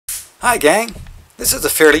Hi gang! This is a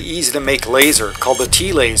fairly easy to make laser called the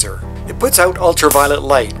T-laser. It puts out ultraviolet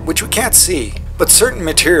light, which we can't see, but certain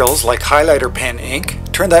materials like highlighter pen ink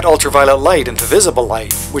turn that ultraviolet light into visible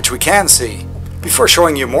light, which we can see. Before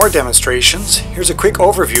showing you more demonstrations, here's a quick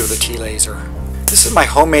overview of the T-laser. This is my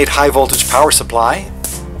homemade high voltage power supply.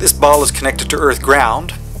 This ball is connected to earth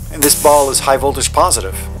ground, and this ball is high voltage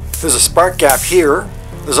positive. There's a spark gap here.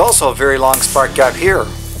 There's also a very long spark gap here.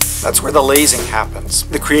 That's where the lasing happens,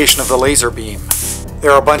 the creation of the laser beam.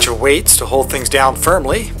 There are a bunch of weights to hold things down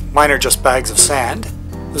firmly. Mine are just bags of sand.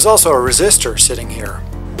 There's also a resistor sitting here.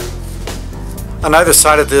 On either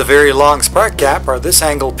side of the very long spark gap are this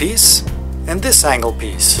angle piece and this angle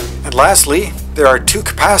piece. And lastly, there are two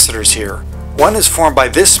capacitors here. One is formed by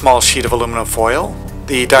this small sheet of aluminum foil,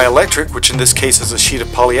 the dielectric, which in this case is a sheet of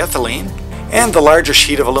polyethylene, and the larger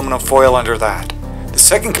sheet of aluminum foil under that. The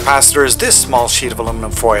second capacitor is this small sheet of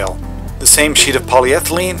aluminum foil, the same sheet of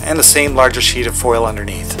polyethylene and the same larger sheet of foil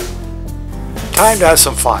underneath. Time to have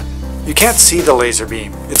some fun. You can't see the laser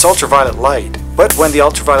beam, it's ultraviolet light, but when the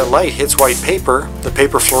ultraviolet light hits white paper, the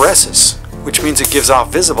paper fluoresces, which means it gives off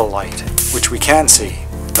visible light, which we can see.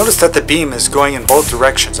 Notice that the beam is going in both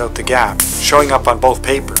directions out the gap, showing up on both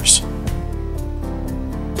papers.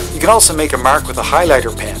 You can also make a mark with a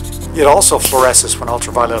highlighter pen. It also fluoresces when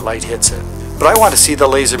ultraviolet light hits it. But I want to see the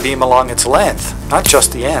laser beam along its length, not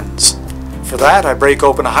just the ends. For that, I break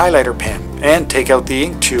open a highlighter pen and take out the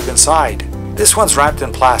ink tube inside. This one's wrapped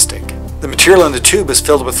in plastic. The material in the tube is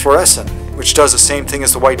filled with fluorescein, which does the same thing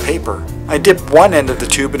as the white paper. I dip one end of the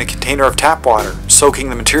tube in a container of tap water,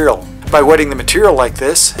 soaking the material. By wetting the material like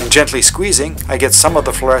this and gently squeezing, I get some of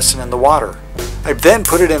the fluorescein in the water. I then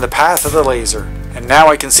put it in the path of the laser, and now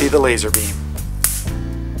I can see the laser beam.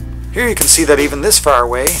 Here you can see that even this far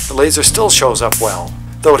away, the laser still shows up well,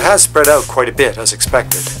 though it has spread out quite a bit as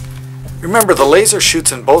expected. Remember, the laser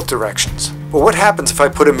shoots in both directions, but what happens if I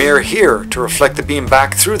put a mirror here to reflect the beam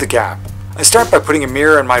back through the gap? I start by putting a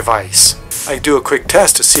mirror in my vise. I do a quick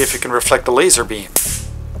test to see if it can reflect the laser beam.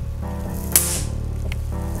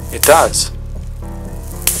 It does.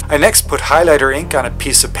 I next put highlighter ink on a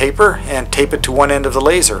piece of paper and tape it to one end of the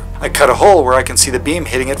laser. I cut a hole where I can see the beam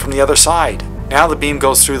hitting it from the other side. Now the beam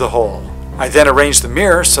goes through the hole. I then arrange the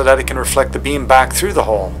mirror so that it can reflect the beam back through the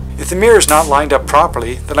hole. If the mirror is not lined up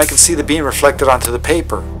properly, then I can see the beam reflected onto the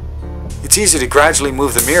paper. It's easy to gradually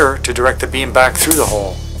move the mirror to direct the beam back through the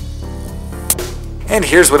hole. And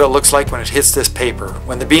here's what it looks like when it hits this paper,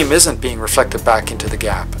 when the beam isn't being reflected back into the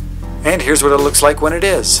gap. And here's what it looks like when it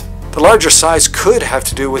is. The larger size could have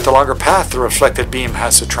to do with the longer path the reflected beam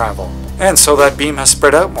has to travel, and so that beam has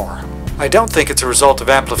spread out more. I don't think it's a result of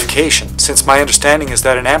amplification, since my understanding is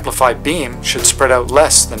that an amplified beam should spread out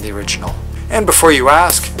less than the original. And before you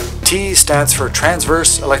ask, T stands for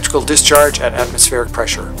Transverse Electrical Discharge at Atmospheric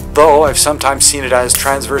Pressure, though I've sometimes seen it as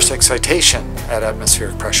Transverse Excitation at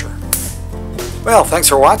Atmospheric Pressure. Well, thanks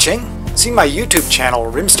for watching. See my YouTube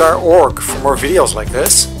channel, rimstar.org, for more videos like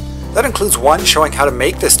this. That includes one showing how to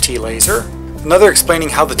make this T-laser, another explaining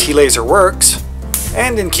how the T-laser works,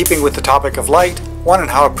 and in keeping with the topic of light, one on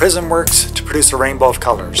how a prism works to produce a rainbow of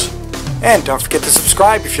colors. And don't forget to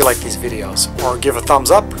subscribe if you like these videos, or give a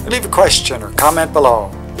thumbs up, or leave a question or comment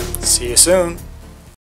below. See you soon!